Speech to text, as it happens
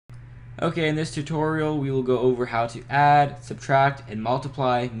Okay, in this tutorial we will go over how to add, subtract, and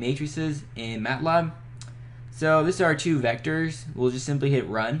multiply matrices in MATLAB. So this is our two vectors. We'll just simply hit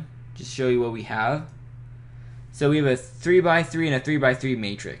run, just show you what we have. So we have a 3x3 and a 3x3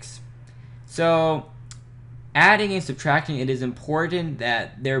 matrix. So adding and subtracting, it is important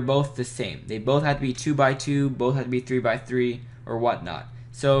that they're both the same. They both have to be 2x2, both have to be 3x3, or whatnot.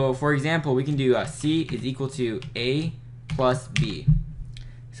 So for example, we can do C is equal to A plus B.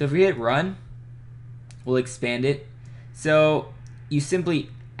 So if we hit run, we'll expand it. So you simply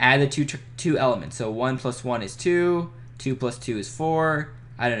add the two elements. So 1 plus 1 is 2, 2 plus 2 is 4,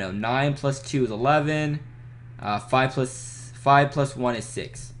 I don't know, 9 plus 2 is 11, 5 plus 1 is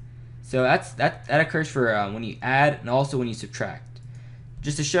 6. So that occurs for when you add and also when you subtract.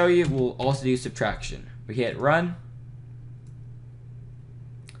 Just to show you, we'll also do subtraction. We hit run.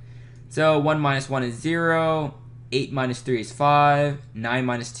 So 1 minus 1 is 0, 8 minus 3 is 5, 9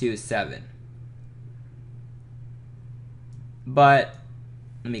 minus 2 is 7. But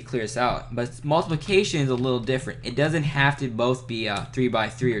let me clear this out. But multiplication is a little different. It doesn't have to both be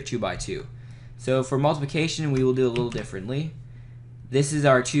 3x3 or 2x2. So for multiplication, we will do a little differently. This is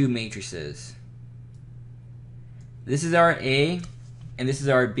our two matrices. This is our A, and this is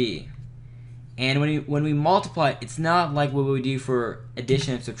our B. And when we multiply, it's not like what we do for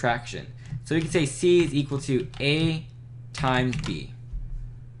addition and subtraction. So we can say C is equal to A times B.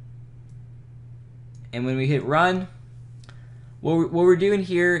 And when we hit run, what we're doing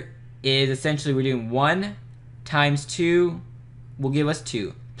here is essentially we're doing 1 times 2 will give us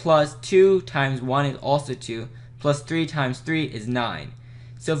 2. Plus 2 times 1 is also 2. Plus 3 times 3 is 9.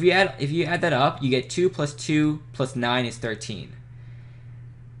 So if you add that up, you get 2 plus 2 plus 9 is 13.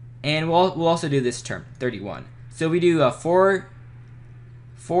 And we'll also do this term, 31. So we do 4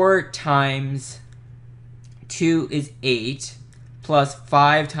 times 2 is 8, plus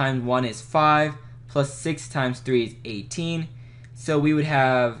 5 times 1 is 5, plus 6 times 3 is 18. So we would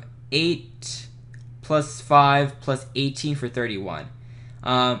have 8 plus 5 plus 18 for 31.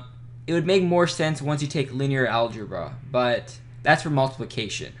 It would make more sense once you take linear algebra, but that's for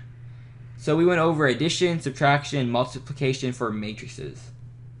multiplication. So we went over addition, subtraction, and multiplication for matrices.